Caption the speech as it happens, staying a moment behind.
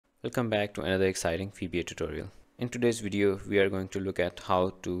Welcome back to another exciting VBA tutorial. In today's video, we are going to look at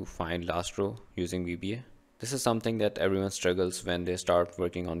how to find last row using VBA. This is something that everyone struggles when they start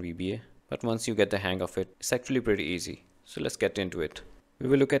working on VBA, but once you get the hang of it, it's actually pretty easy. So let's get into it. We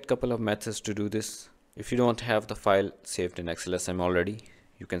will look at a couple of methods to do this. If you don't have the file saved in XLSM already,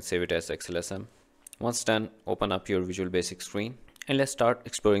 you can save it as XLSM. Once done, open up your Visual Basic screen and let's start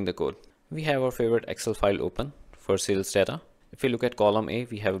exploring the code. We have our favorite Excel file open for sales data. If we look at column A,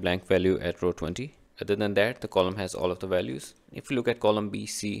 we have a blank value at row 20. Other than that, the column has all of the values. If we look at column B,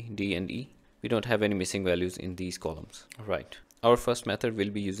 C, D, and E, we don't have any missing values in these columns. Alright, our first method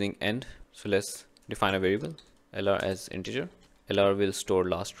will be using end. So let's define a variable, LR as integer. LR will store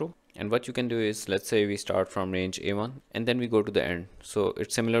last row. And what you can do is, let's say we start from range A1 and then we go to the end. So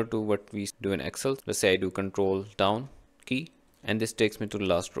it's similar to what we do in Excel. Let's say I do control down key and this takes me to the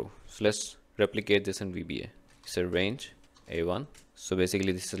last row. So let's replicate this in VBA. So range A1. So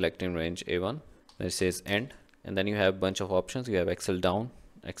basically this is selecting range A1. Then it says end, and then you have a bunch of options. You have Excel down,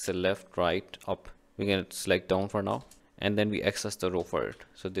 Excel left, right, up. We can select down for now, and then we access the row for it.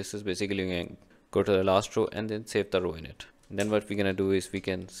 So this is basically we can go to the last row and then save the row in it. And then what we're gonna do is we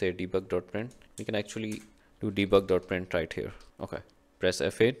can say debug.print. We can actually do debug.print right here. Okay, press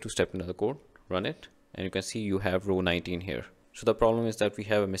F8 to step into the code, run it, and you can see you have row 19 here. So the problem is that we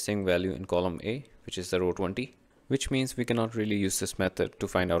have a missing value in column A, which is the row 20, which means we cannot really use this method to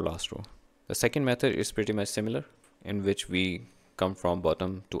find our last row. The second method is pretty much similar, in which we come from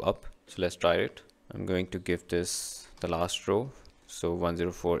bottom to up. So let's try it. I'm going to give this the last row, so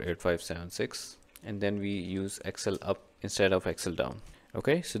 1048576, and then we use Excel up instead of Excel down.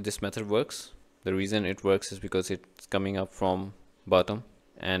 Okay, so this method works. The reason it works is because it's coming up from bottom,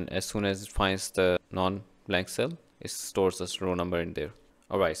 and as soon as it finds the non-blank cell, it stores this row number in there.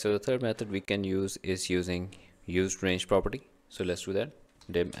 Alright, so the third method we can use is using used range property. So let's do that.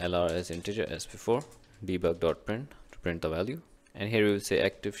 Dim LR as integer as before, debug.print to print the value, and here we will say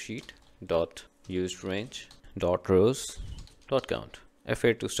active sheet dot used range dot rows dot count.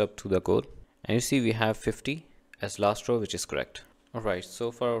 F8 to step through the code, and you see we have 50 as last row, which is correct. Alright,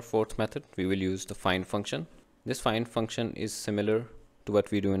 so for our fourth method we will use the find function. This find function is similar to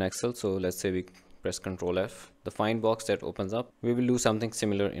what we do in Excel. So let's say we press Ctrl F. The find box that opens up, we will do something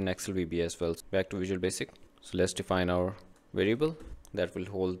similar in Excel VBA as well. Back to Visual Basic. So let's define our variable that will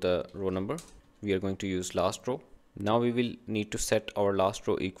hold the row number. We are going to use last row. Now we will need to set our last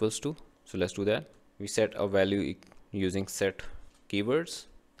row equals to. So let's do that. We set a value using set keywords.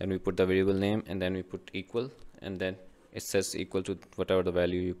 Then we put the variable name and then we put equal, and then it says equal to whatever the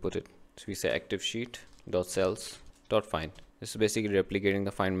value you put it. So we say active sheet dot cells dot find. This is basically replicating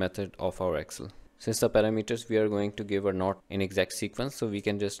the find method of our Excel. Since the parameters we are going to give are not in exact sequence, so we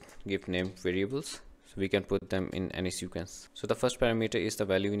can just give name variables. So we can put them in any sequence. So the first parameter is the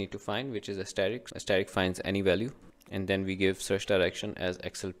value we need to find, which is a static. A static finds any value, and then we give search direction as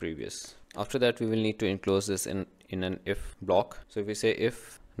Excel previous. After that, we will need to enclose this in an if block. So if we say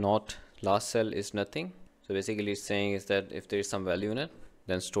if not last cell is nothing, so basically it's saying is that if there is some value in it,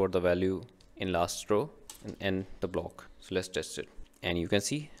 then store the value in last row and end the block. So let's test it, and you can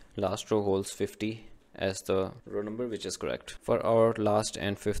see last row holds 50 as the row number, which is correct. For our last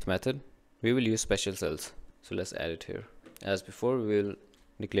and fifth method, we will use special cells. So let's add it here. As before, we will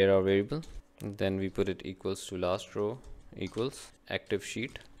declare our variable, and then we put it equals to last row equals active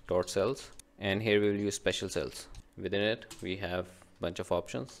sheet dot cells, and here we will use special cells. Within it we have a bunch of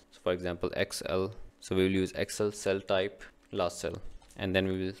options. So for example XL, so we will use Excel cell type last cell, and then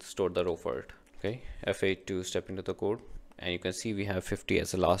we will store the row for it. Okay, F8 to step into the code, and you can see we have 50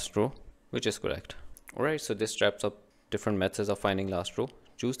 as the last row, which is correct. Alright, so this wraps up different methods of finding last row.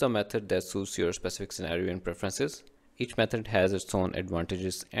 Choose the method that suits your specific scenario and preferences. Each method has its own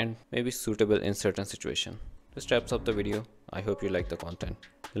advantages and may be suitable in certain situations. This wraps up the video. I hope you like the content.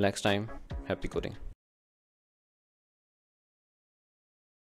 Till next time, happy coding.